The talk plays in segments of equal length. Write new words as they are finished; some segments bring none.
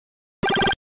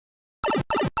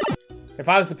If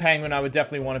I was a penguin, I would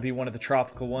definitely want to be one of the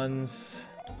tropical ones.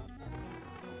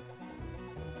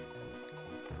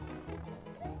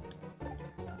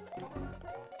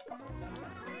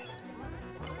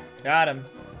 Got him.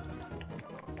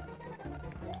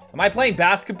 Am I playing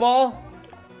basketball?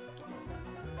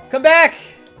 Come back!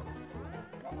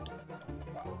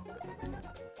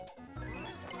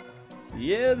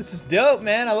 Yeah, this is dope,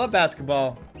 man. I love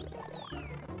basketball.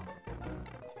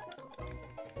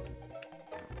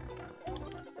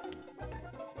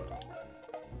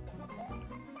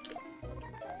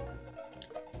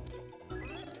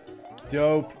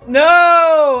 Dope.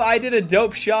 No! I did a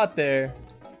dope shot there.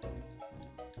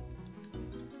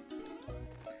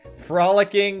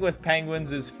 Frolicking with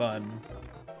penguins is fun.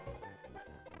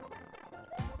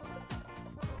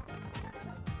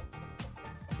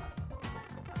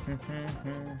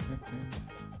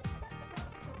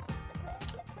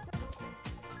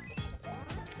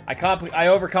 I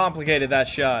overcomplicated that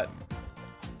shot.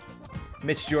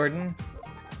 Mitch Jordan.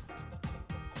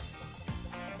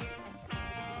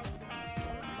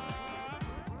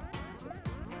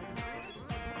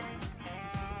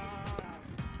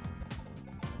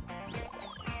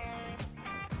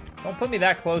 Don't put me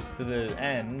that close to the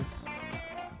end.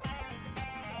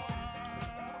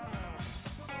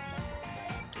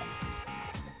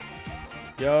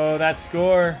 Yo, that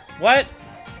score. What?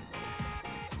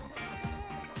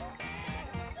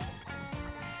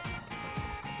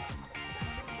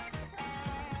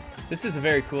 This is a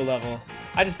very cool level.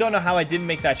 I just don't know how I didn't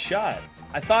make that shot.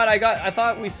 I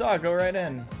thought we saw it go right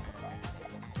in.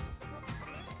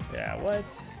 Yeah, what?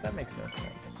 That makes no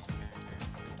sense.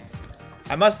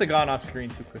 I must have gone off screen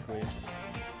too quickly.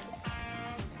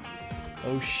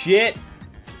 Oh shit!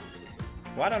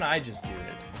 Why don't I just do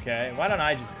it? Okay, why don't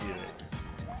I just do it?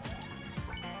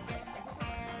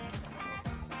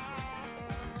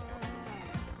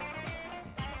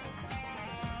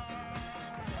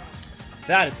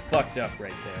 That is fucked up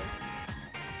right there.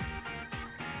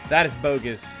 That is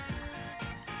bogus.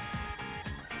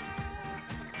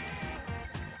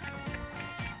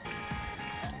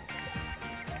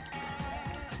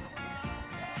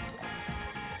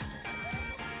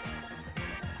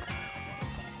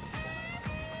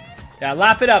 Yeah,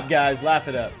 laugh it up, guys. Laugh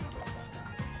it up.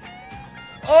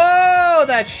 Oh,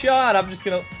 that shot. I'm just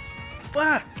gonna...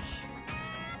 Fuck.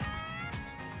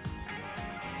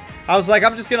 I was like,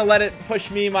 I'm just gonna let it push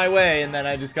me my way, and then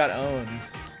I just got owned.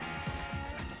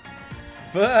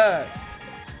 Fuck.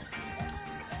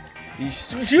 He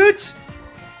shoots!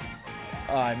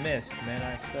 Oh, I missed, man.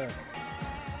 I suck.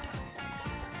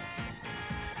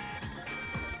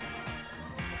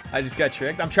 I just got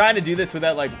tricked. I'm trying to do this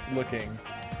without, like, looking.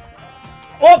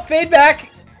 Oh, fade back!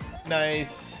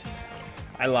 Nice.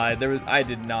 I lied. I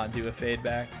did not do a fade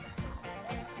back.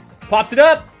 Pops it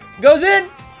up! Goes in!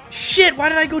 Shit, why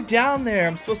did I go down there?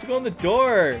 I'm supposed to go in the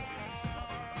door.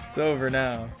 It's over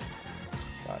now.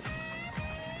 Fuck.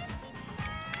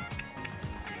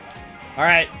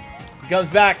 Alright. He comes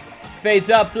back.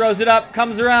 Fades up, throws it up,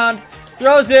 comes around,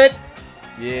 throws it.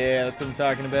 Yeah, that's what I'm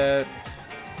talking about.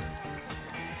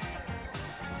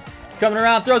 It's coming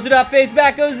around, throws it up, fades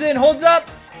back, goes in, holds up.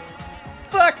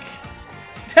 Fuck.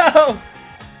 No.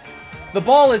 The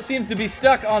ball seems to be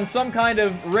stuck on some kind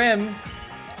of rim.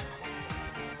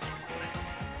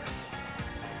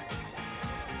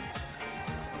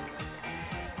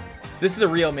 This is a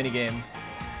real minigame.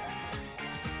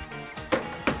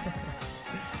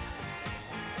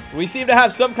 We seem to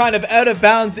have some kind of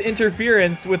out-of-bounds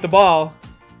interference with the ball.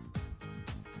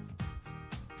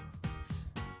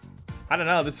 I don't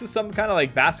know. This is some kind of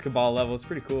like basketball level. It's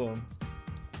pretty cool.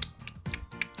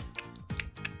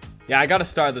 Yeah, I gotta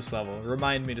star this level.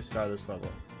 Remind me to star this level.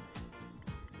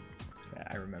 Yeah,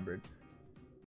 I remembered.